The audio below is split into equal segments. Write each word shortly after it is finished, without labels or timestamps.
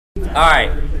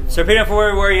Alright, so picking up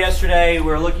where we were yesterday, we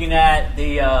were looking at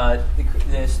the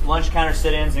lunch counter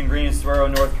sit-ins in Greensboro,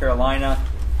 North Carolina.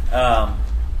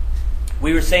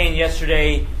 We were saying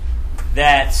yesterday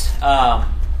that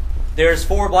there's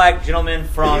 4 black gentlemen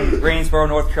from Greensboro,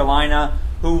 North Carolina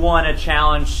who want to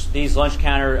challenge these lunch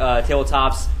counter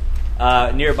tabletops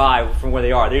nearby from where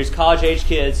they are. There's college-age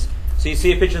kids, so you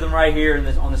see a picture of them right here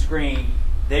on the screen.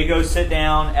 They go sit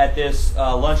down at this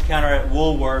lunch counter at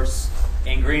Woolworth's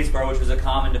in Greensboro, which was a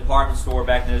common department store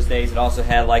back in those days. It also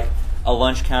had like a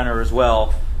lunch counter as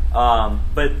well,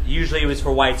 but usually it was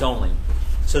for whites only.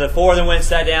 So the 4 of them went and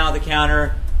sat down at the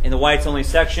counter in the whites only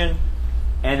section,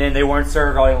 and then they weren't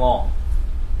served all day long.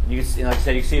 And you can, like I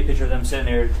said, you can see a picture of them sitting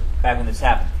there back when this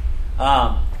happened.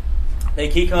 They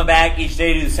keep coming back each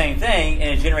day to do the same thing,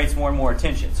 and it generates more and more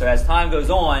attention. So as time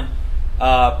goes on,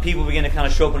 people begin to kind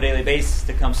of show up on a daily basis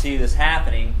to come see this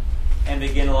happening and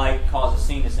begin to cause a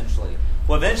scene essentially.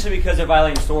 Well, eventually, because they're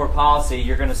violating store policy,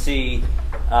 you're going to see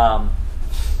the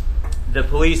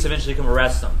police eventually come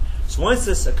arrest them. So once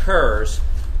this occurs,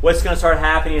 what's going to start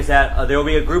happening is that there will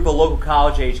be a group of local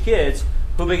college-age kids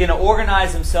who begin to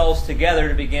organize themselves together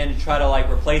to begin to try to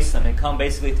replace them and come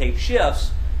basically take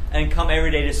shifts and come every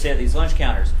day to sit at these lunch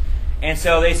counters. And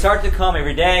so they start to come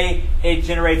every day. It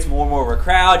generates more and more of a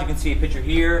crowd. You can see a picture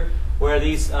here where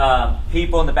these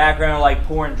people in the background are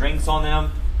pouring drinks on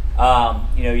them,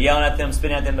 yelling at them,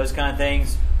 spitting at them, those kind of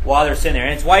things while they're sitting there.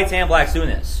 And it's whites and blacks doing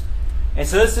this. And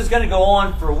so this is going to go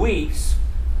on for weeks.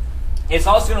 It's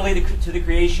also going to lead to the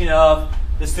creation of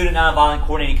the Student Nonviolent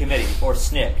Coordinating Committee, or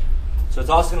SNCC. So it's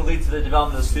also going to lead to the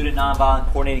development of the Student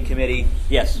Nonviolent Coordinating Committee.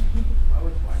 Yes? Why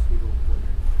was white people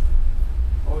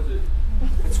what was it?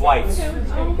 It's whites.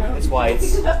 It's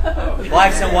whites.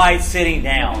 Blacks and whites sitting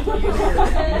down.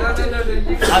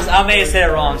 I may have said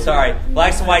it wrong. Sorry.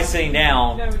 Blacks and whites sitting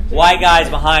down. White guys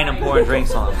behind them pouring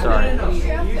drinks on them. Sorry. You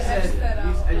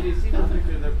said you see the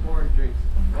picture, they're pouring drinks.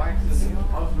 Whites and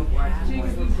also blacks and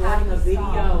whites.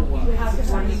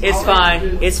 It's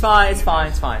fine. It's fine. It's fine.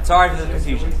 It's fine. Sorry for the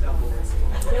confusion.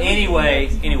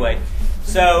 Anyway.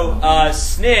 So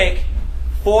SNCC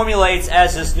formulates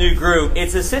as this new group.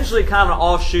 It's essentially kind of an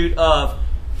offshoot of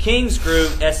King's group,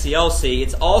 SCLC.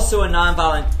 It's also a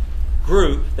nonviolent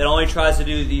group that only tries to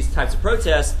do these types of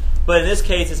protests, but in this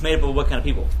case it's made up of what kind of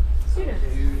people? Students.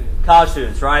 College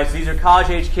students, right? So these are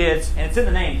college-age kids, and it's in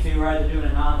the name too, right? They're doing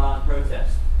a nonviolent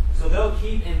protest. So they'll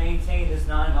keep and maintain this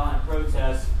nonviolent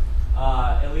protest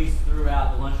at least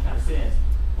throughout the lunch kind of sit-ins.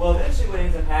 Well, eventually what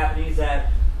ends up happening is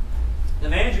that the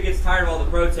manager gets tired of all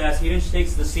the protests. He eventually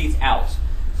takes the seats out.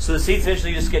 So the seats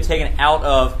eventually just get taken out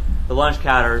of the lunch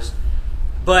counters,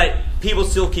 but people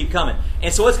still keep coming.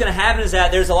 And so what's going to happen is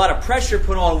that there's a lot of pressure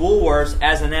put on Woolworths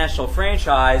as a national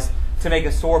franchise to make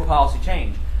a store policy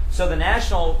change. So the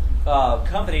national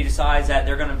company decides that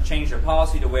they're going to change their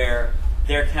policy to where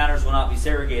their counters will not be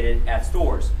segregated at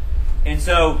stores. And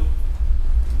so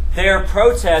their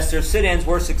protests, their sit-ins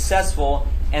were successful,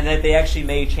 and that they actually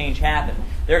made change happen.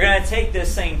 They're going to take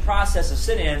this same process of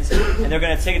sit-ins and they're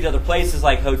going to take it to other places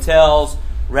like hotels,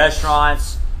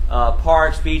 restaurants,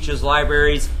 parks, beaches,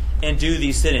 libraries, and do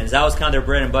these sit-ins. That was kind of their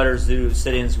bread and butter, to do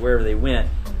sit-ins wherever they went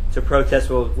to protest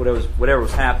whatever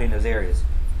was happening in those areas.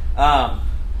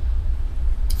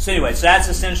 So that's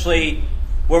essentially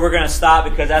where we're going to stop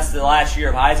because that's the last year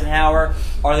of Eisenhower.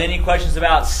 Are there any questions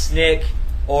about SNCC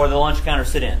or the lunch counter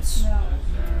sit-ins? No.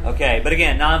 Okay, but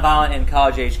again, nonviolent and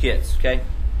college-age kids. Okay.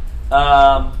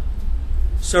 So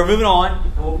we're moving on,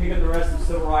 and we'll pick up the rest of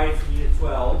civil rights in Unit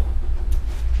 12.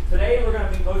 Today we're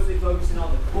going to be mostly focusing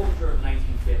on the culture of the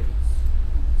 1950s.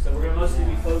 So we're going to mostly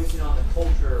be focusing on the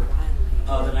culture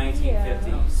of the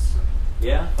 1950s.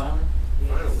 Yeah, finally?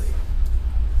 Finally.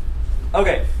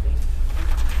 Okay.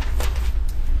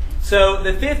 So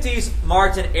the 50s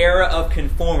marked an era of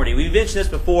conformity. We've mentioned this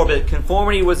before, but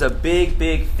conformity was a big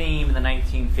theme in the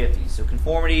 1950s. So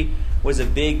conformity was a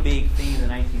big theme in the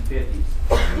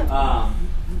 1950s.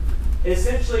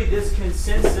 Essentially, this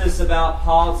consensus about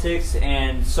politics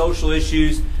and social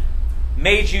issues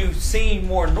made you seem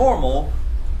more normal,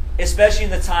 especially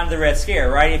in the time of the Red Scare,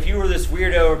 right? If you were this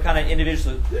weirdo or kind of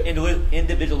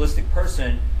individualistic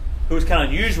person who was kind of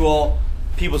unusual,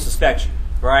 people suspect you,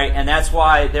 right? And that's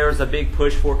why there was a big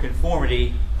push for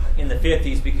conformity in the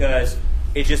 50s because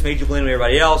it just made you blend with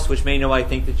everybody else, which made nobody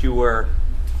think that you were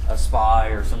a spy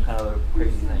or some kind of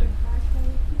crazy thing.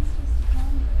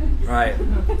 Right.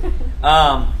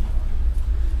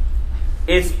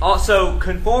 It's also,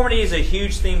 conformity is a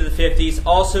huge theme of the 50s.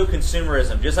 Also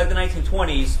consumerism. Just like the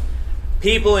 1920s,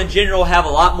 people in general have a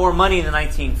lot more money in the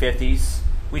 1950s.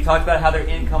 We talked about how their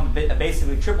income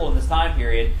basically tripled in this time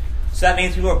period. So that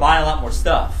means people are buying a lot more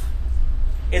stuff.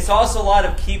 it's also a lot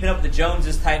of keeping up with the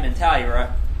Joneses type mentality,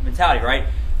 right?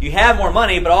 You have more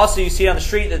money, but also you see on the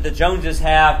street that the Joneses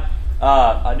have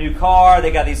a new car,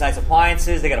 they got these nice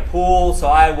appliances, they got a pool, so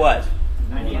I what?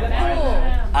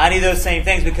 I need those same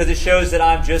things because it shows that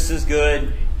I'm just as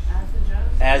good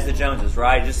as the Joneses,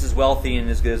 right? Just as wealthy and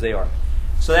as good as they are.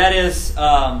 So that is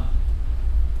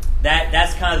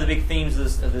that's kind of the big themes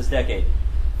of this decade.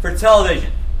 For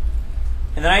television,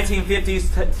 in the 1950s,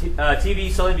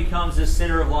 TV suddenly becomes the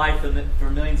center of life for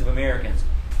millions of Americans.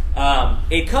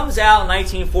 It comes out in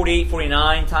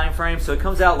 1948-49 time frame, so it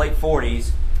comes out late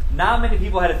 40s. Not many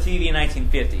people had a TV in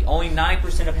 1950. Only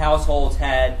 9% of households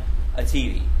had a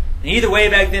TV. And either way,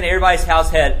 back then, everybody's house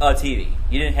had a TV.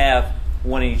 You didn't have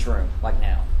one in each room, like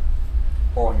now,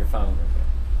 or on your phone.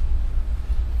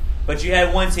 But you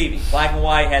had one TV. Black and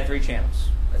white, had 3 channels.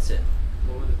 That's it.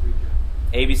 What were the 3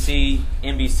 channels? ABC,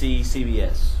 NBC,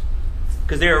 CBS.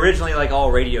 Because they were originally like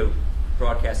all radio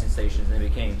broadcasting stations, and they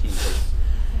became TV stations.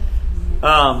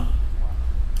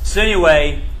 So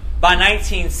anyway, by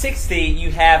 1960,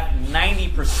 you have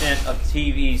 90% of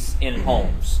TVs in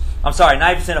homes. I'm sorry,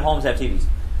 90% of homes have TVs.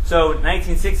 So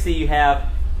 1960, you have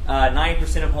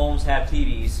 9% of homes have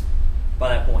TVs by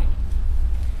that point.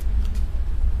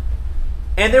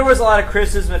 And there was a lot of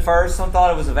criticism at first. Some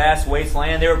thought it was a vast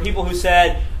wasteland. There were people who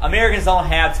said, Americans don't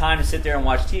have time to sit there and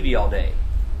watch TV all day.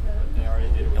 They already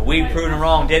did. And we proved them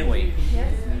wrong, didn't we?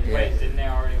 Yes. Wait, didn't they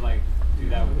already do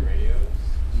that with the radios?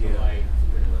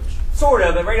 So, Sort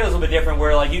of, but radio's a little bit different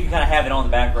where you can kind of have it on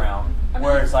the background.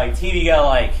 Where it's TV, you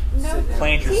gotta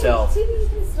plant yourself. TV, you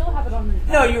can still have it on the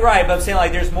background. No, you're right, but I'm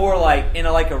saying there's more in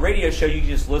a radio show you can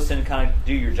just listen, kind of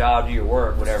do your job, do your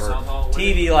work, whatever. Southall,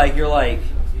 TV, you're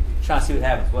trying to see what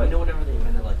happens. What? You know, whenever they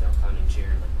invented the reclining chair,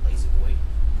 Lazy Boy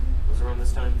was around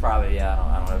this time. Probably, yeah.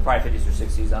 I don't know. Probably 50s or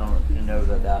 60s. I don't know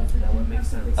about that. That would make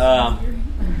sense.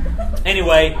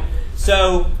 Anyway,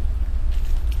 so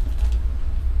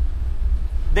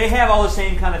they have all the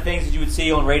same kind of things that you would see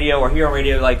on radio or hear on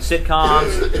radio, like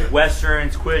sitcoms,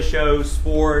 westerns, quiz shows,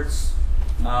 sports.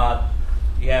 You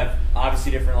have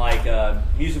obviously different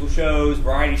musical shows,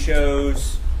 variety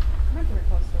shows.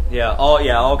 Yeah,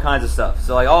 all kinds of stuff.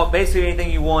 So basically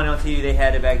anything you want on TV, they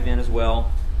had it back then as well.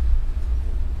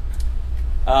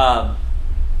 But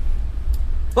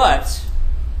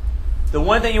the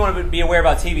one thing you want to be aware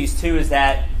about TVs too is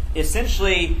that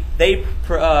essentially they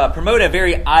promote a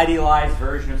very idealized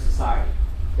version of society.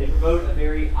 They promote a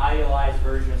very idealized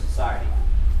version of society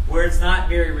where it's not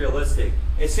very realistic.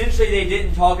 Essentially, they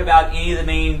didn't talk about any of the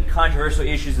main controversial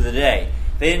issues of the day.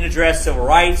 They didn't address civil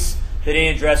rights. They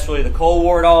didn't address really the Cold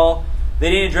War at all.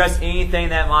 They didn't address anything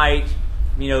that might,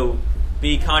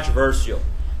 be controversial.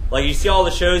 You see all the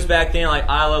shows back then, like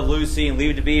I Love Lucy and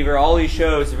Leave It to Beaver. All these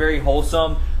shows are very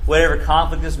wholesome. Whatever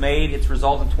conflict is made, it's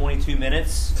resolved in 22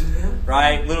 minutes,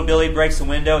 right? Little Billy breaks the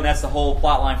window, and that's the whole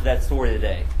plot line for that story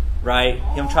today, right?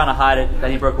 Him trying to hide it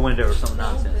that he broke a window or some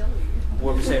nonsense.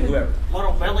 What we say, whoever.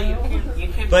 Little Billy, you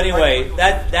can't. But anyway,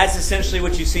 that's essentially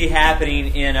what you see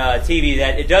happening in TV.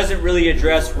 That it doesn't really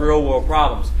address real world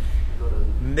problems.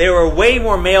 There were way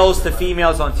more males to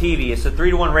females on TV. It's a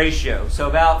 3-to-1 ratio. So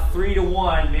about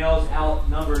 3-to-1 males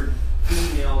outnumbered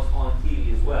females on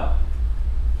TV as well.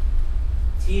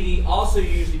 TV also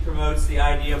usually promotes the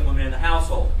idea of women in the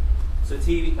household. So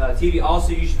TV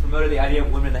also usually promoted the idea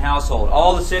of women in the household.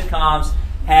 All the sitcoms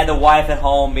had the wife at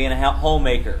home being a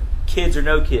homemaker. Kids or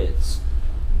no kids.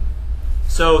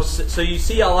 So you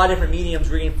see a lot of different mediums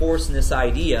reinforcing this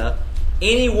idea.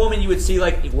 Any woman you would see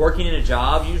working in a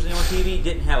job usually on TV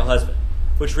didn't have a husband,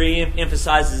 which really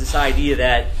emphasizes this idea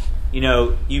that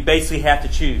you basically have to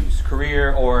choose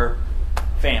career or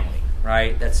family,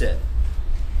 right? That's it.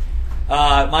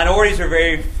 Minorities are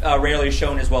very rarely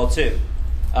shown as well too.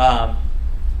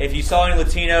 If you saw any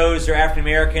Latinos or African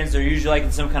Americans, they're usually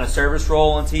in some kind of service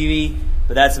role on TV,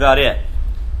 but that's about it.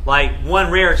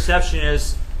 One rare exception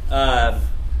is Desi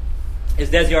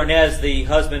Arnaz, the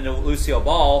husband of Lucille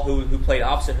Ball, who played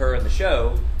opposite her in the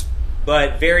show.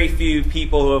 But very few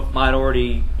people who have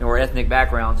minority or ethnic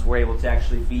backgrounds were able to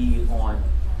actually be on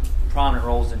prominent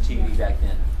roles in TV back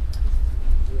then.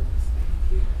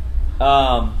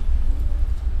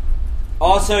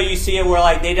 Also, you see it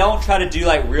where they don't try to do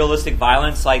realistic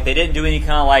violence. They didn't do any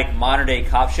kind of modern day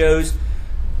cop shows.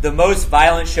 The most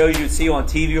violent shows you would see on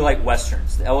TV were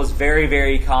westerns. That was very,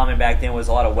 very common back then. Was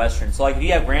a lot of westerns. So if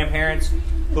you have grandparents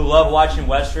who love watching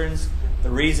westerns,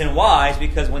 the reason why is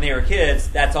because when they were kids,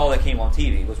 that's all that came on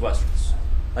TV was westerns.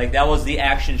 That was the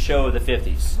action show of the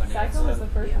 50s. Psycho was the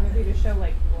first movie to show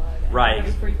blood. Right.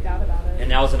 Everybody freaked out about it.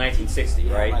 And that was in 1960,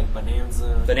 right?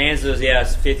 Bonanza. Bonanza's,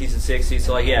 yes, 50s and 60s.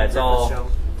 So it's all,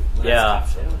 yeah.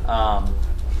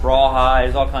 Rawhide.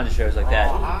 There's all kinds of shows like that.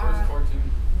 First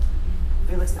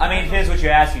cartoon. I mean, it depends what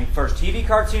you're asking. First TV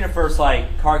cartoon or first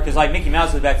like because like Mickey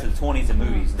Mouse goes back to the 20s and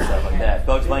movies and stuff like that.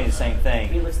 Bugs Bunny the same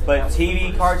thing. But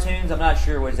TV cartoons, I'm not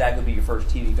sure what exactly would be your first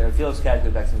TV. Felix Cat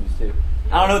goes back to movies too.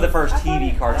 I don't know the first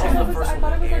TV cartoon. The first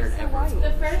one that aired ever.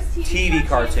 The first TV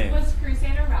cartoon was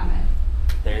Crusader Rabbit.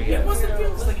 There you It go. wasn't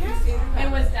Felix the Cat.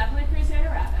 It was definitely Crusader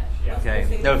Rabbit.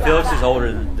 Okay. No, Felix is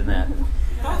older than that.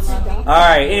 All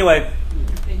right. Anyway,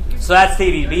 so that's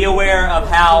TV. Be aware of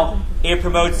how it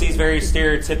promotes these very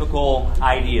stereotypical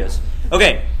ideas.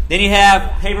 Okay. Then you have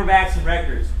paperbacks and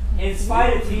records. In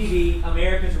spite of TV,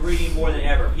 Americans were reading more than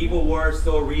ever. People were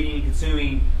still reading and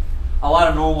consuming a lot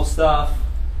of normal stuff.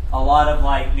 A lot of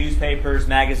like newspapers,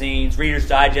 magazines. Reader's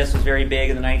Digest was very big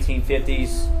in the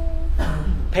 1950s.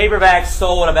 Paperbacks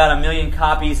sold about 1 million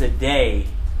copies a day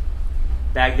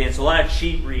back then. So a lot of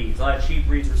cheap reads. A lot of cheap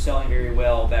reads were selling very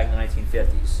well back in the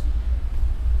 1950s.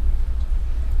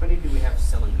 How many do we have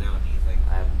selling now, do you think?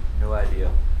 I have no idea.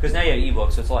 Because now you have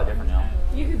ebooks, so it's a lot different now.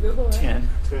 You could Google it. 10.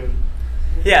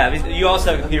 Yeah, I mean, you also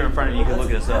have a computer in front of you. You can look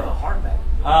this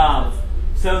up.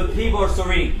 So people are still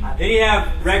reading. Then you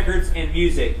have records and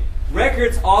music.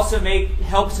 Records also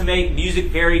help to make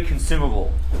music very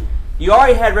consumable. You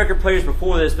already had record players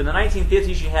before this, but in the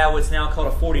 1950s you had what's now called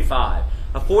a 45.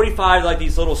 A 45 like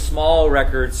these little small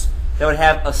records that would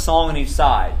have a song on each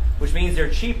side, which means they're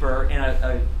cheaper, and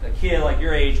a kid like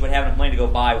your age would have enough money to go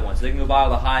buy one. So they can go buy all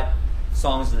the hot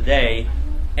songs of the day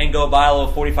and go buy a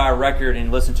little 45 record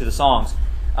and listen to the songs.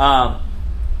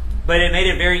 But it made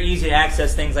it very easy to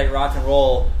access things like rock and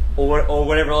roll or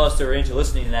whatever else they were into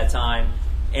listening in that time.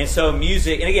 And so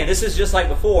music, and again, this is just like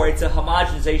before, it's a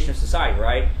homogenization of society,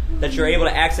 right? That you're able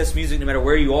to access music no matter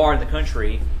where you are in the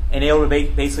country and able to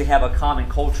basically have a common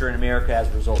culture in America as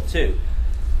a result too.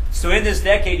 So in this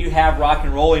decade, you have rock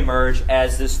and roll emerge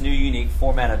as this new unique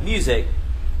format of music.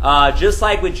 Just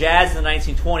like with jazz in the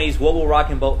 1920s, what will rock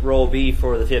and roll be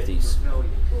for the 50s?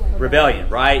 Rebellion,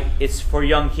 right? It's for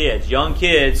young kids. Young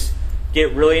kids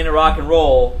get really into rock and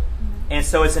roll, and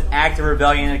so it's an act of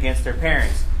rebellion against their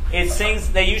parents.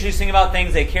 They usually sing about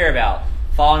things they care about.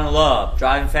 Falling in love,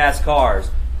 driving fast cars,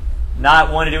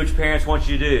 not wanting to do what your parents want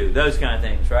you to do, those kind of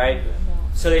things, right?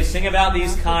 So they sing about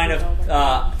these kind of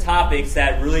topics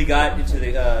that really got to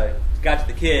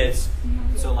the kids.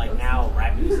 So like now,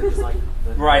 rap music is like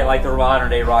Right, like the modern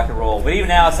day rock and roll. But even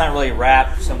now it's not really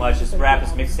rap so much. It's rap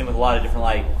is mixed in with a lot of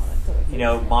different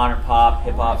modern pop,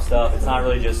 hip hop stuff. It's not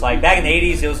really just like back in the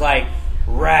 80s it was like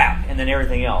rap and then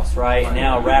everything else, right? And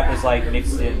now rap is like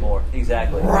mixed in more.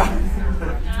 Exactly.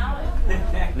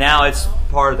 Now it's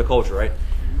part of the culture, right?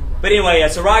 But anyway, yeah,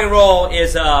 so rock and roll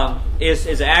is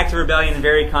an act of rebellion and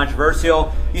very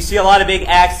controversial. You see a lot of big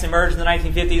acts emerge in the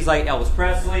 1950s like Elvis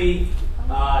Presley,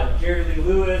 Jerry Lee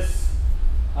Lewis,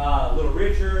 Little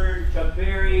Richard, Chuck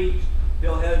Berry,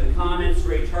 Bill Haley in the Comets,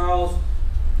 Ray Charles.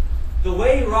 The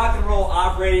way rock and roll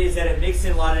operated is that it mixed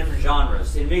in a lot of different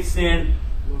genres. It mixed in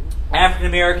African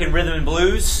American rhythm and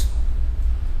blues,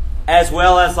 as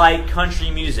well as like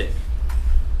country music.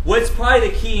 What's probably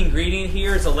the key ingredient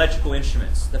here is electrical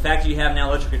instruments. The fact that you have now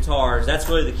electric guitars, that's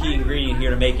really the key ingredient here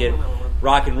to make it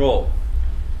rock and roll.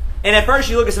 And at first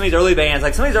you look at some of these early bands,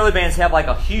 like some of these early bands have like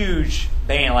a huge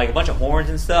band, like a bunch of horns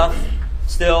and stuff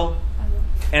still.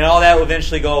 And all that will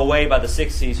eventually go away by the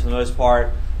 60s for the most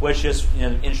part, with just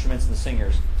instruments and the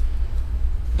singers.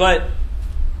 But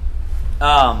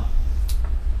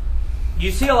you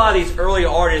see a lot of these early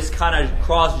artists kind of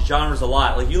cross genres a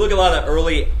lot. Like you look at a lot of the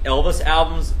early Elvis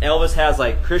albums. Elvis has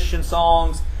like Christian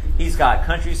songs. He's got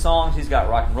country songs. He's got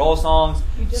rock and roll songs.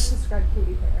 You just described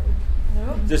Katy Perry.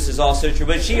 Nope. This is also true.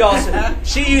 But she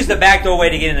used the backdoor way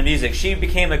to get into music. She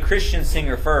became a Christian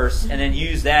singer first, and then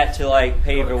used that to like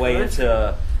pave her way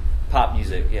into pop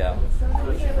music. Yeah.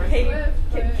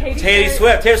 Taylor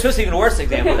Swift. Taylor Swift's even a worse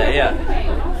example of that.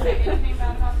 Yeah.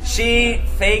 She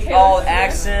faked all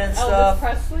accent stuff.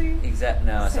 Elvis Presley. Exactly.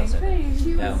 No, that's not Same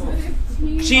thing.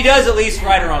 No. She does at least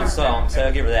write her own song, so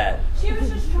I'll give her that. She was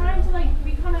just trying to like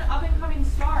become an up and coming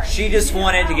star. She just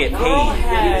wanted to get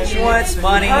paid. She wants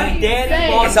money. Her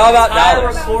daddy bought It's all about a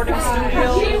dollars. recording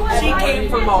studio. She came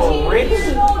from a rich.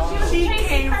 She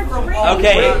came from a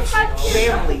Okay. rich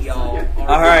family, y'all.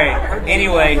 All right.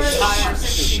 Anyway,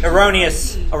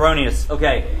 erroneous.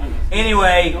 Okay.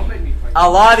 Anyway, a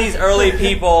lot of these early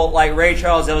people, like Ray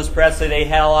Charles, Elvis Presley, they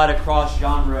had a lot of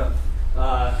cross-genre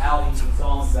albums and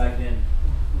songs back then.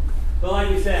 But like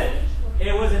we said,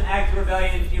 it was an act of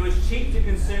rebellion. It was cheap to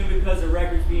consume because of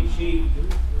records being cheap.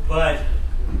 But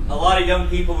a lot of young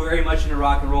people were very much into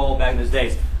rock and roll back in those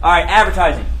days. All right,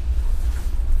 advertising.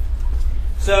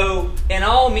 So in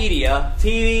all media,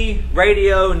 TV,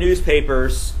 radio,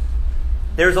 newspapers,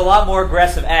 there's a lot more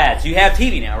aggressive ads. You have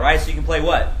TV now, right? So you can play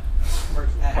what?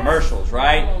 Commercials,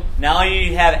 right? Not only do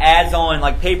you have ads on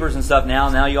like papers and stuff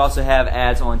now you also have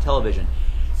ads on television.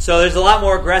 So there's a lot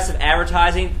more aggressive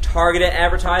advertising, targeted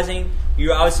advertising.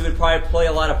 You obviously would probably play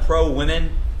a lot of pro-women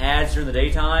ads during the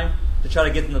daytime to try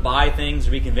to get them to buy things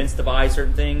or be convinced to buy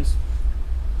certain things.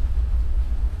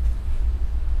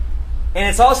 And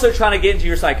it's also trying to get into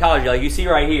your psychology. Like you see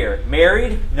right here,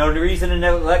 married, no reason to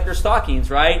neglect their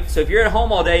stockings, right? So if you're at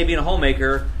home all day being a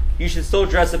homemaker, you should still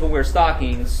dress up and wear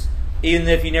stockings even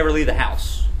if you never leave the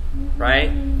house, right?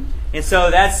 And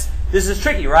so this is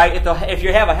tricky, right? If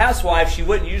you have a housewife, she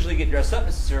wouldn't usually get dressed up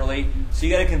necessarily, so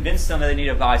you got to convince them that they need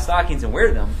to buy stockings and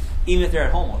wear them even if they're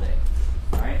at home all day,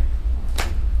 right?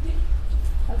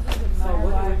 So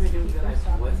what do women do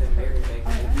that wasn't married back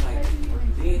then?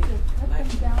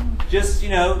 Just,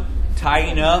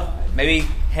 tidying up, maybe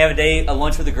have a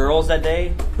lunch with the girls that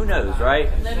day. Who knows, right?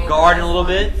 Garden a little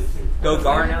bit. Go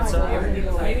garden outside. Everything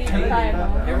is like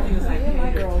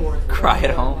Cry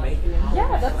at home.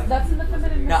 Yeah, that's in the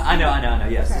feminine. No, I know.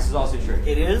 Yes, this is also true.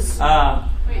 It is?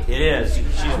 It is.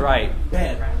 She's right.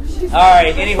 All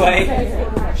right, anyway.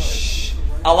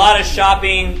 A lot of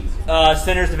shopping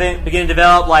centers begin to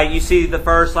develop. Like you see the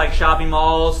first shopping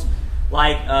malls.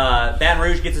 Like Baton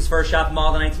Rouge gets its first shopping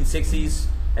mall in the 1960s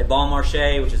at Bon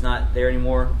Marché, which is not there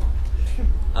anymore.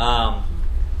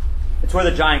 It's where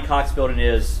the giant Cox building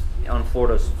is on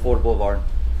Florida Boulevard.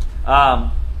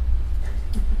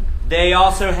 They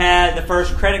also had the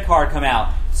first credit card come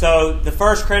out. So the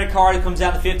first credit card that comes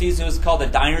out in the 50s, it was called the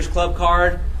Diners Club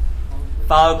card,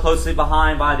 followed closely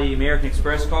behind by the American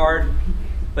Express card.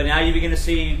 But now you begin to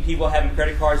see people having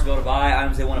credit cards to be able to buy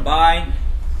items they want to buy.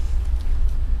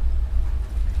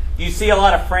 You see a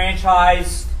lot of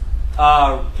franchise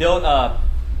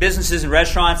businesses and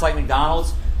restaurants like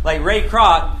McDonald's. Like Ray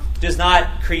Kroc does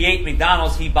not create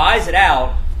McDonald's. He buys it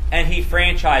out and he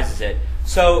franchises it.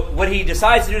 So what he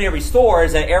decides to do in every store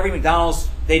is that every McDonald's,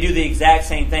 they do the exact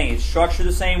same thing. It's structured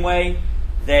the same way.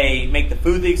 They make the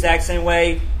food the exact same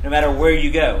way no matter where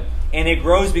you go. And it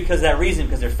grows because of that reason,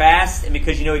 because they're fast and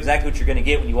because you know exactly what you're going to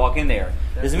get when you walk in there.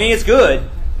 Doesn't mean it's good.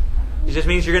 It just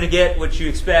means you're going to get what you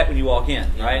expect when you walk in,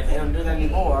 right? They don't do that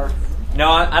anymore.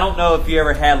 No, I don't know if you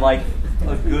ever had a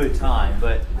good time,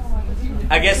 but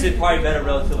I guess it's probably better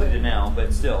relatively to now,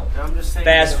 but still. I'm just saying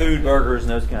fast food, burgers,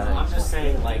 and those kind of things. I'm just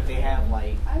saying, they have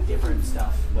different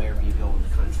stuff wherever you go in the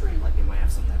country. Like they might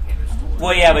have some that Panera store.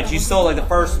 Well, yeah, but you still the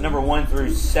first number 1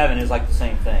 through 7 is the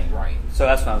same thing, right? So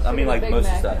that's what I mean, most of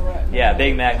the stuff. Yeah,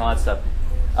 Big Mac and all that stuff.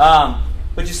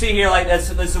 But you see here, this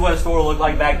is what a store looked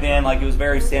like back then. It was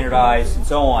very standardized and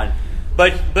so on.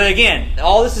 But again,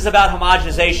 all this is about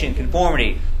homogenization,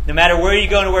 conformity. No matter where you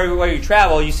go and where you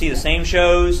travel, you see the same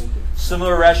shows,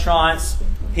 similar restaurants.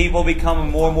 People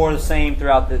becoming more and more the same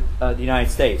throughout the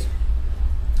United States.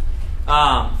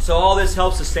 So all this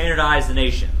helps to standardize the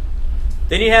nation.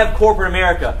 Then you have corporate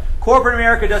America. Corporate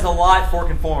America does a lot for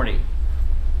conformity.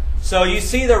 So you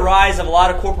see the rise of a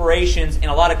lot of corporations and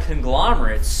a lot of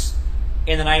conglomerates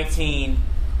in the 1950s.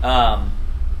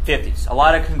 A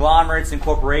lot of conglomerates and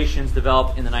corporations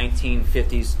developed in the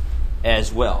 1950s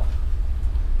as well.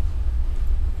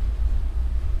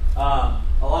 A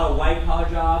lot of white-collar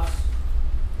jobs.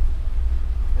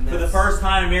 For the first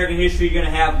time in American history, you're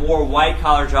going to have more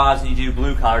white-collar jobs than you do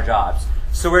blue-collar jobs.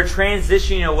 So we're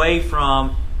transitioning away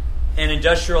from an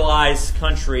industrialized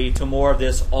country to more of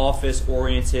this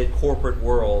office-oriented corporate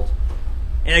world.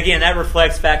 And again, that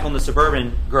reflects back on the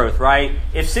suburban growth, right?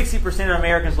 If 60% of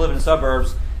Americans live in the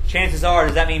suburbs, chances are,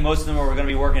 does that mean most of them are going to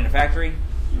be working in a factory?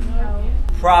 No.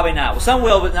 Probably not. Well, some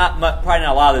will, but probably not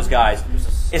a lot of those guys.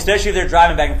 Especially if they're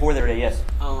driving back and forth every day, yes.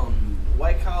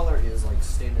 White collar is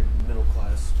standard middle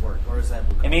class work, or is that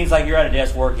blue collar? It means you're at a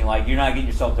desk working, you're not getting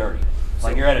yourself dirty.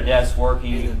 You're at a desk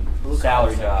working,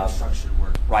 salary job. Construction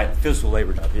work. Right, physical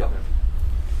labor job, yeah.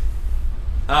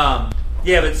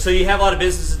 Okay. But so you have a lot of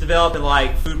businesses developed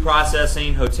in food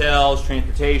processing, hotels,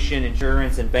 transportation,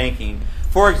 insurance, and banking.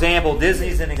 For example,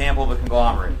 Disney's an example of a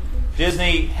conglomerate.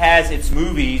 Disney has its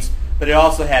movies, but it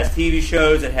also has TV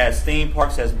shows, it has theme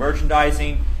parks, it has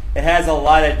merchandising. It has a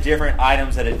lot of different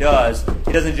items that it does.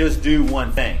 It doesn't just do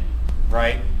one thing,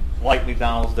 right? Like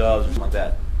McDonald's does or something like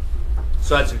that.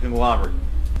 So that's a conglomerate.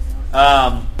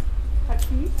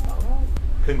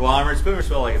 Conglomerate, spell or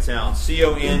spell like it sounds.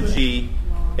 C-O-N-G-L-O-M-O,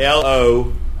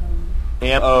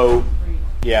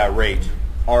 rate.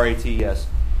 R-A-T-E-S.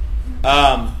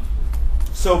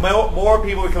 So more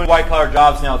people are becoming white-collar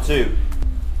jobs now, too.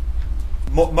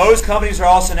 most companies are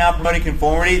also now promoting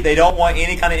conformity. They don't want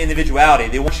any kind of individuality.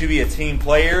 They want you to be a team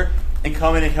player and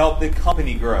come in and help the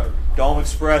company grow. Don't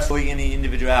express really any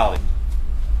individuality.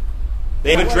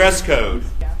 They have a dress code.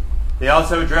 They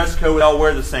also have a dress code. They all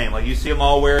wear the same. Like you see them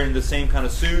all wearing the same kind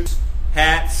of suits,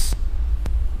 hats,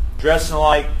 dressing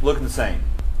alike, looking the same.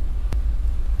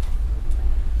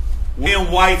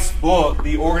 William White's book,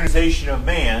 The Organization of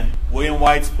Man,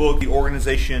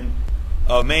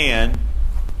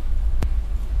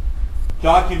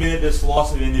 documented this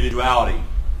loss of individuality.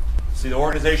 See, the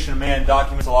Organization of Man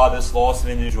documents a lot of this loss of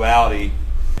individuality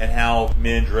and how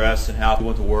men dress and how they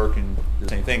went to work and the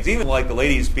same things. Even like the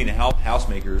ladies being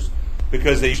housemakers,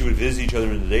 because they usually would visit each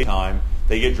other in the daytime,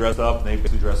 they get dressed up and they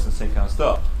basically dress in the same kind of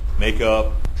stuff.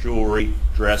 Makeup, jewelry,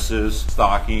 dresses,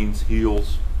 stockings,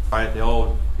 heels. Right?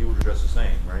 People dress the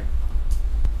same, right?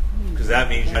 Because that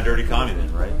means you're not dirty commie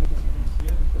then, right?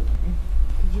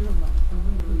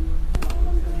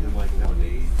 Like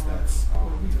nowadays, that's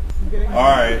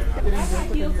Alright.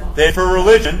 Then for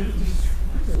religion,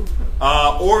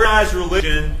 organized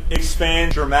religion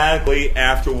expands dramatically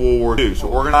after World War II. So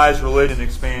organized religion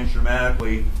expands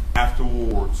dramatically after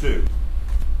World War II.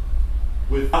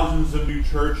 With thousands of new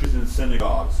churches and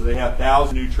synagogues. So they have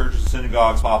thousands of new churches and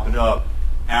synagogues popping up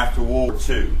after World War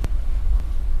II.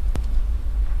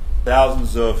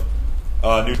 Thousands of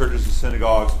new churches and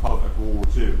synagogues pop up after World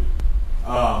War II.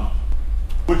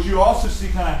 What you also see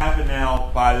kind of happen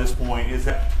now by this point is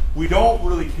that we don't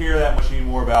really care that much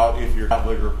anymore about if you're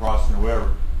Catholic or Protestant or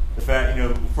whatever. In fact,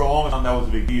 for a long time that was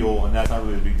a big deal, and that's not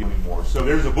really a big deal anymore. So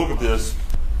there's a book of this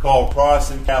called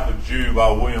Protestant Catholic Jew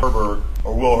by Will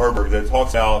Herberg that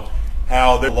talks about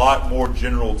how there's a lot more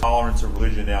general tolerance of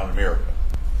religion now in America.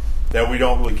 That we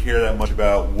don't really care that much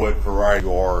about what variety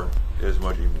you are as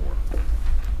much anymore.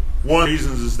 One of the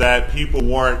reasons is that people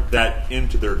weren't that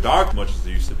into their doctrine as much as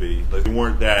they used to be. Like they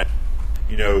weren't that,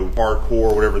 hardcore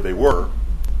or whatever they were.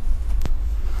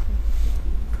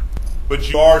 But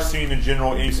you are seeing a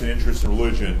general increase in interest in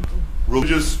religion.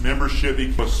 Religious membership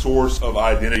became a source of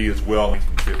identity as well in the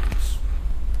 1950s.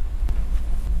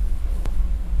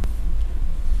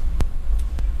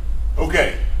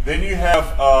 Okay, then you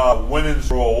have women's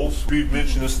roles. We've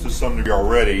mentioned this to some degree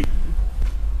already.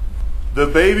 The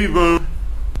baby boom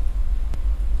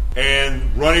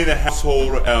and running the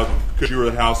household, because you were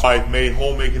the housewife, made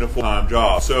homemaking a full-time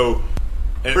job. So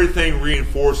everything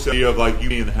reinforced the idea of like you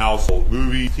being in the household.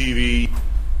 Movie, TV,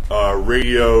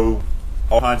 radio,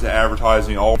 all kinds of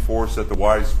advertising, all forced that the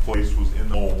wife's place was in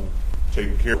the home,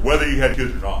 taking care of, whether you had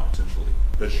kids or not, essentially.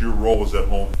 That's your role was at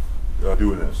home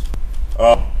doing this.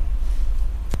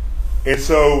 And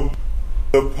so,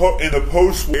 in the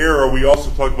post-war era, we also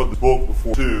talked about the book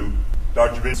before too,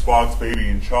 Dr. Vince Spock's Baby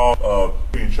and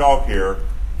Child Care,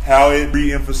 how it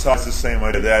re-emphasized the same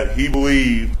idea that he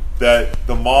believed that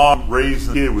the mom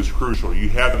raising the kid was crucial. You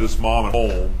have this mom at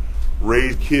home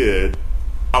raise the kid,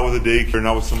 not with a daycare,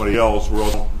 not with somebody else, who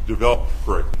else develop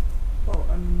correctly. Oh,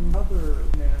 another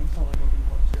man telling him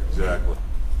what to do. Exactly.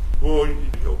 Well, you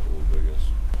can help a little bit, I guess.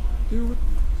 Do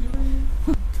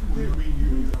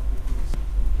we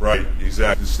Right,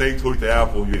 exactly. The snake took the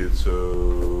apple, you did,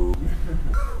 so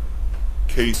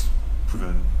case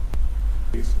proven.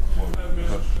 Case that man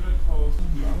should have told us to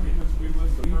do because we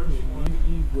was the first one.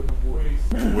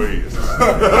 Ways.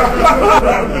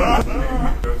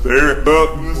 There,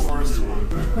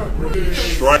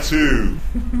 strike two.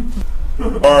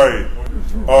 Alright.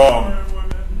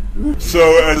 So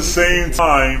at the same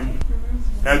time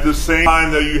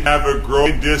that you have a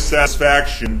growing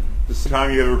dissatisfaction,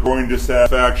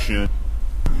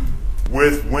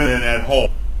 with women at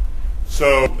home.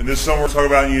 So, and this is something we're talking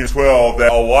about in Unit 12, that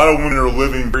a lot of women are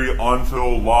living very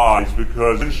unfulfilled lives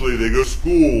because eventually they go to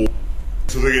school,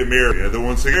 so they get married. And then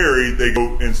once they get married, they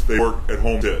go and they work at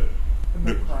home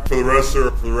for the rest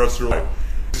of their life.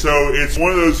 So it's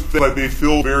one of those things like they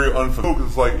feel very unfulfilled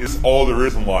because it's like it's all there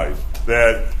is in life.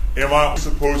 That am I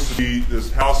supposed to be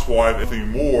this housewife anything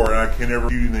more, and I can never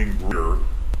do anything greater,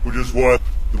 which is what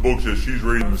the book says she's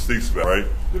reading mistakes about, right?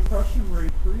 Depression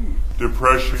rate increased.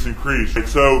 Depression's increased. Right?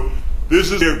 So this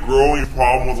is a growing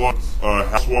problem with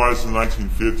housewives in the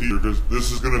 1950s. Because this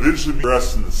is going to eventually be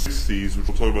addressed in the 60s, which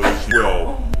we'll talk about this year.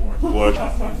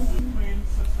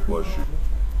 Bless you.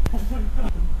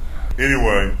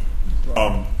 Anyway,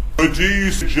 but do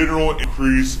you see a general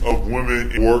increase of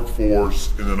women in the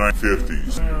workforce in the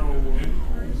 1950s?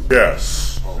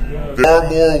 Yes. There are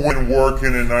more women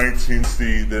working in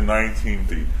 1960 than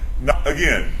 1950. Now,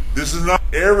 again, this is not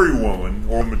every woman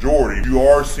or majority. You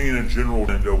are seeing a general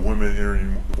trend of women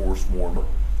entering the workforce more and more,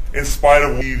 in spite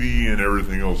of TV and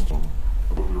everything else. What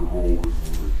their role is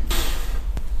in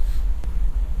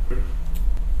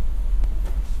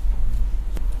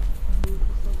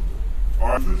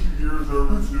switching gears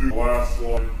over to the last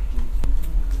slide.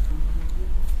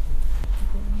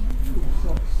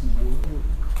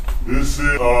 This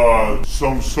is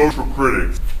some social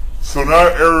critics. So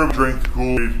not everyone drank the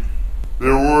Kool-Aid.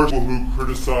 There were people who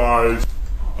criticized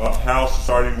how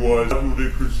society was. People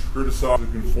did criticize the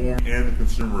conformity and the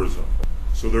consumerism.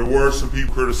 So there were some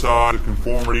people who criticized the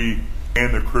conformity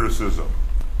and the criticism.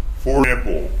 For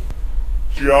example,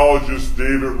 geologist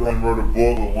David Run wrote a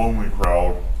book, The Lonely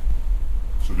Crowd.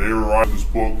 So David writes this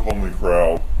book called Lonely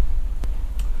Crowd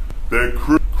that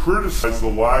criticized the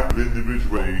lack of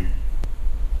individuality in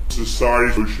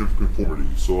society's notion of conformity.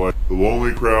 So like The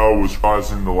Lonely Crowd was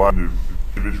criticizing the lack of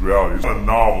individuality. It's not a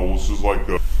novel, this is like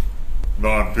a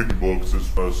non-fiction book, it's a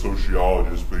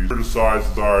sociologist, but he criticized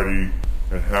society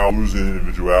and how losing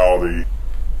individuality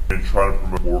and trying to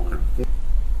promote more conformity.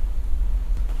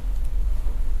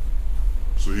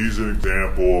 So he's an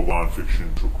example of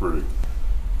non-fiction critic.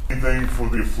 Same thing for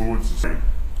the affluent society.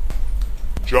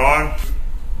 John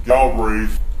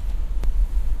Galbraith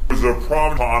was a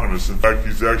prominent economist. In fact,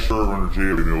 he's actually under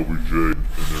jail in LBJ in their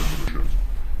positions.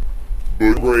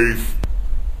 But Galbraith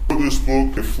wrote this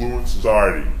book, Affluent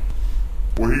Society,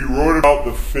 where he wrote about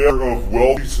the failure of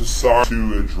wealthy society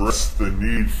to address the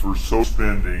need for social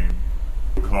spending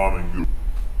for common good.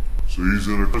 So he's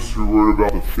an economist who wrote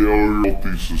about the failure of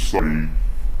wealthy society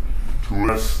to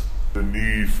address the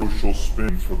need for social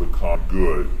spending for the common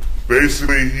good.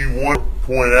 Basically, he wanted to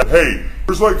point out, hey,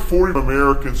 there's like 40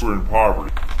 Americans who are in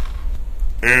poverty,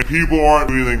 and people aren't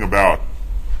doing anything about it.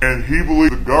 And he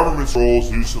believed the government's role is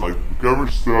to do something like the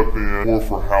government step in more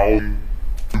for housing,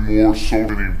 do more social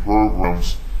spending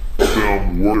programs, to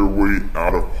them work their way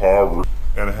out of poverty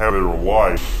and have a better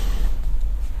life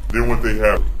than what they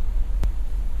have.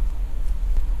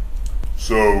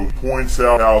 So he points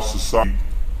out how society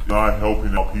is not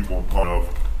helping out people in poverty enough,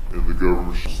 and the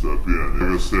government should step in. Like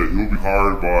I said, he'll be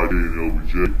hired by J and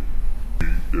LBJ to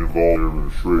be involved in their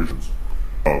administrations.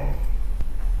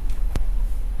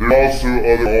 There are also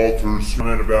other authors who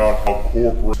comment about how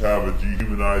corporates have a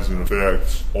dehumanizing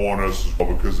effect on us as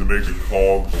well, because it makes it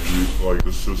cogs like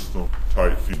the system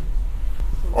type thing.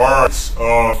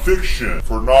 Alright, fiction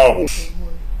for novels.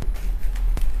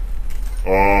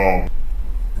 The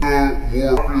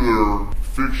more popular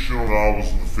fictional novels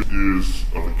is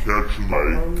The Catcher in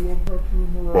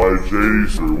the Rye by J.D.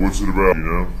 Sawyer. What's it about, you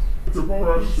know? It's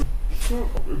about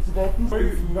it's about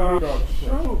this boy that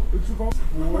it's about this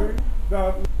boy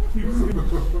that keeps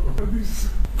these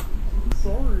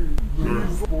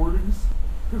these boardings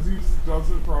because he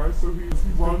doesn't try, so he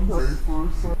runs away for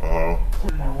to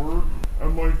New York,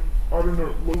 and like I don't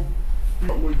know,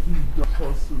 like he does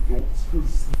trust adults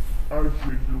because as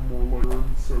you're more like her,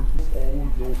 so all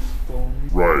adults phony.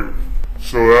 Right.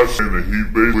 So that's saying that he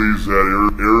basically believes that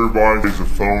everybody is a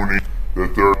phony,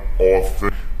 that they're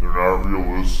authentic, they're not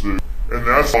realistic. And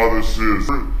that's how this is.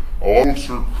 All books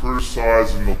are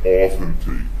criticizing the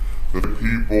authenticity. That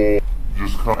people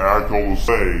just kind of act all the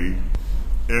same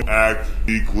and act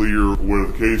uniquely or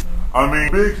whatever the case. I mean,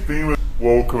 big theme, well,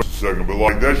 we'll come in a second, but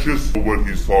like, that's just what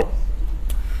he's talking.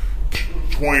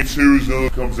 22 is another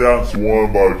comes out, it's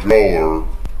one by Joller.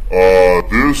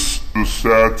 This is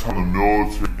satire on the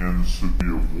military and the city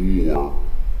of war.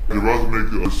 They're about to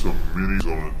make some minis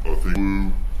on it, I think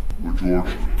Blue with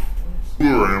George.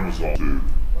 Blue or Amazon, dude.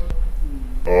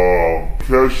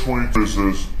 Catch-22 is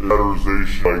this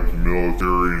satirization like the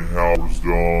military and how it was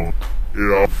done. It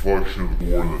reflection of the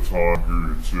war in the time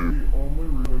period too. The only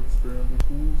reason it's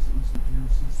Bandicles is it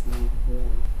uses the word war,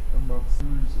 and that's the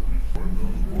reason.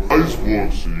 I just want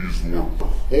to use the word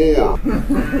whore.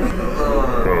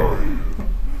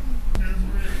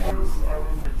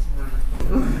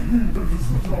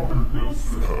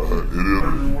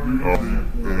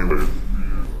 Anyway,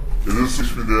 this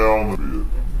takes me down a bit.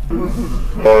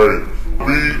 Alright,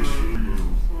 beat.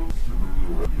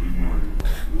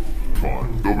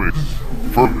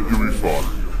 Fine, you'll be fine.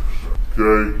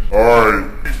 Okay, alright,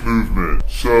 movement.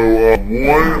 So,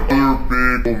 one other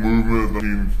big movement of the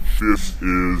 1950s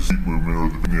is the movement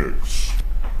of the Knicks.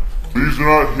 These are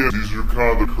not hits, these are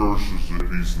kind of the curses of the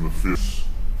hippies in the 50s.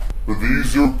 But these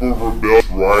are both rebellious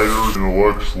writers and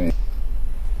intellectuals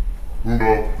who moved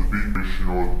up the beat nation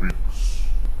or the beats.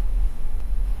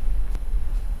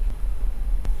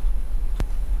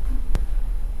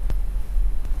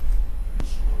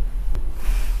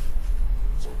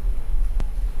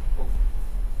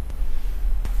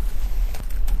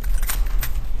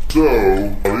 So,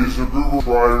 these are a group of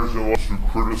writers and who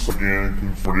criticize again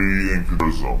conformity and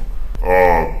criticism.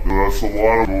 That's a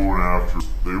lot of going after.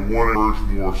 They want to encourage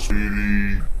more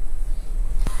speedy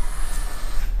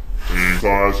and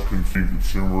size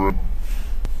consumerism.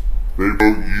 They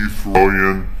vote Youth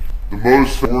Rebellion. The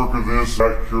most work of this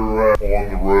actor on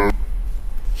the road.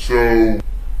 So,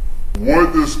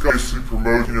 what this guy basically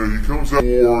promotes, you know, he comes out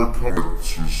war, he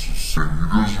doesn't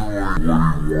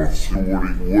really what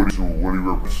he wants to, what he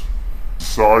represents.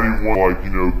 Society wants, like,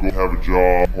 you know, go have a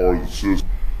job, part of the system.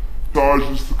 Decides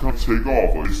just to kind of take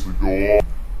off, like, just to go off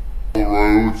the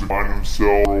roads and find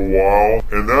himself for a while.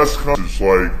 And that's kind of just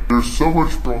like, there's so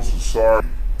much from society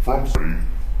that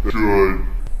should go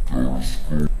to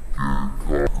school,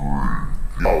 get a degree.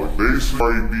 Like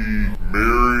basically be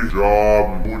married,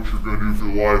 job, and what you're going to do for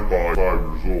your life by 5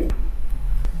 years old.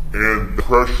 And the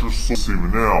pressure's still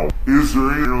even now. Is there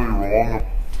anything really wrong with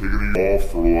taking it off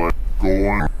for like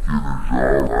going, get a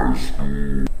job out of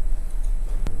school?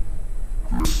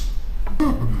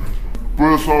 But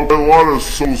it's like a lot of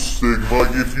social stigma.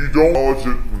 Like if you don't knowledge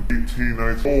it from 18,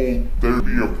 19 old, there'd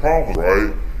be a problem,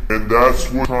 right? And that's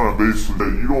what trying to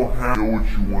basically say. You don't have to know what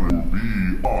you want to be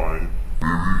on.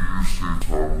 Maybe you see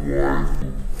time life,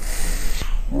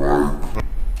 right?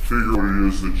 Figure what it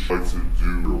is that you like to do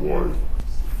in your life.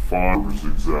 Find purpose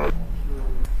exactly.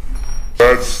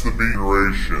 That's the B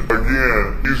generation. Again,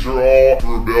 these are all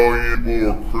rebellion people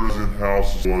or prison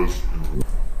houses was.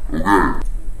 Okay,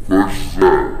 push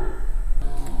that.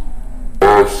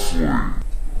 Lastly,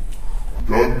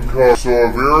 Doug cover. So a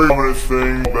very prominent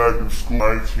thing back in school,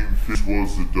 1950s,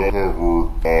 was the Doug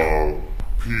cover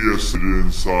PS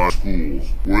inside schools,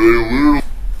 where they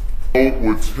literally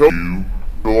would tell you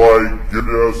to like get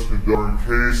us in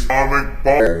case atomic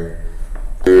bomb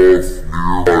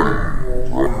off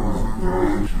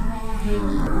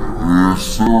nearby. Yes,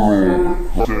 sir.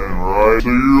 Right? So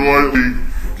you're likely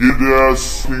get us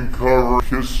in cover,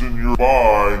 kissing your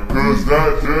bye, because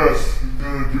that desk is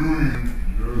gonna do anything.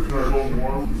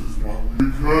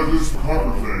 Because it's a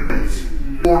comfort thing. It's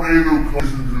tornado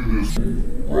comes into this.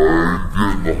 Right,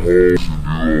 get in the halls and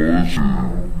do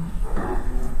all this.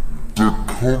 It's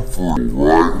comfort,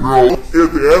 right? Now, if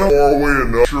the animal are away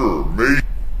enough, sure, maybe,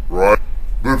 right?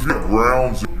 But if you have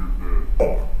grounds,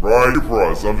 right? You're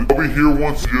price. I'll be here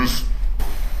once you just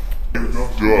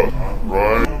done,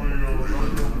 right?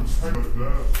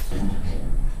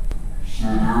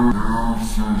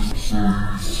 So you see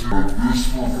that this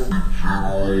will be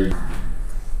general.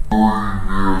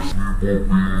 People being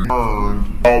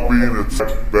turned out being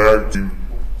attacked back to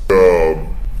Cold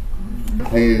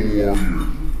War years.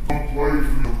 Some play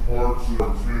through the parts of the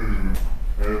tune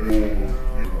and they will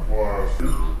in class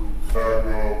here. Back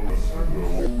up and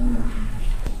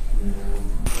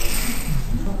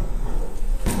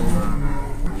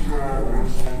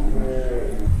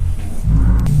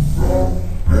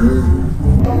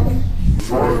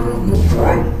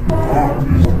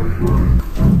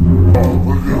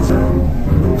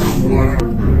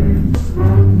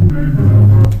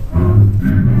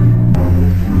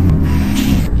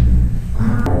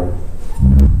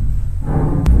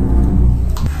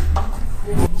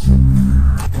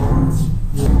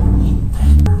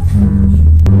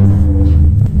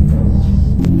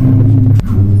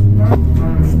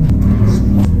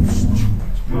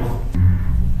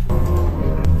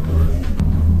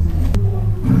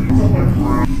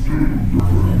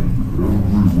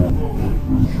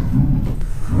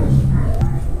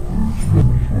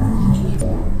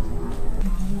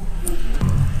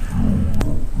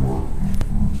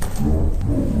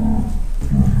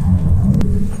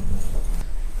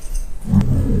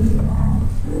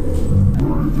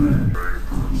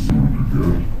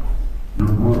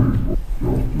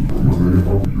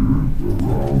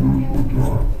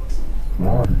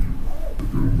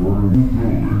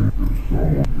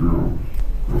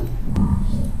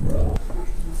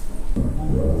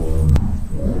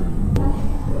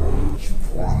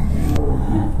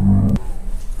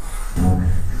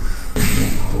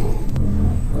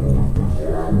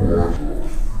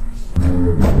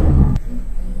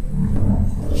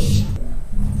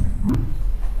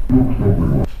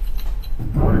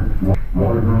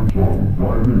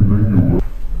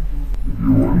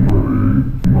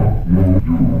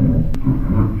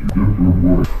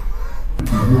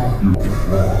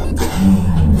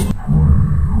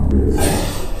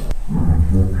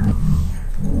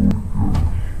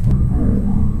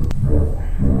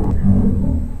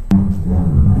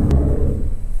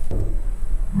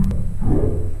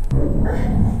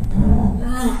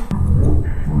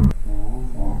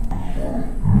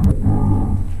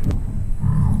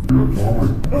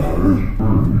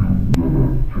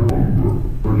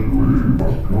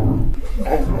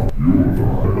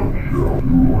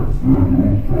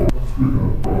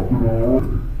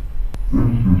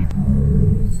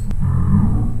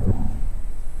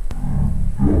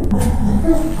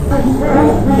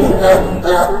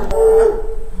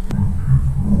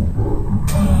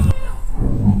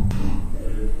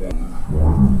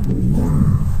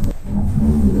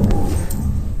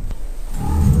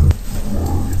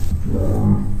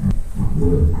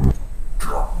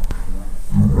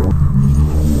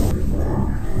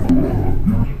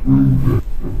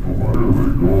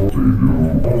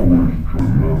always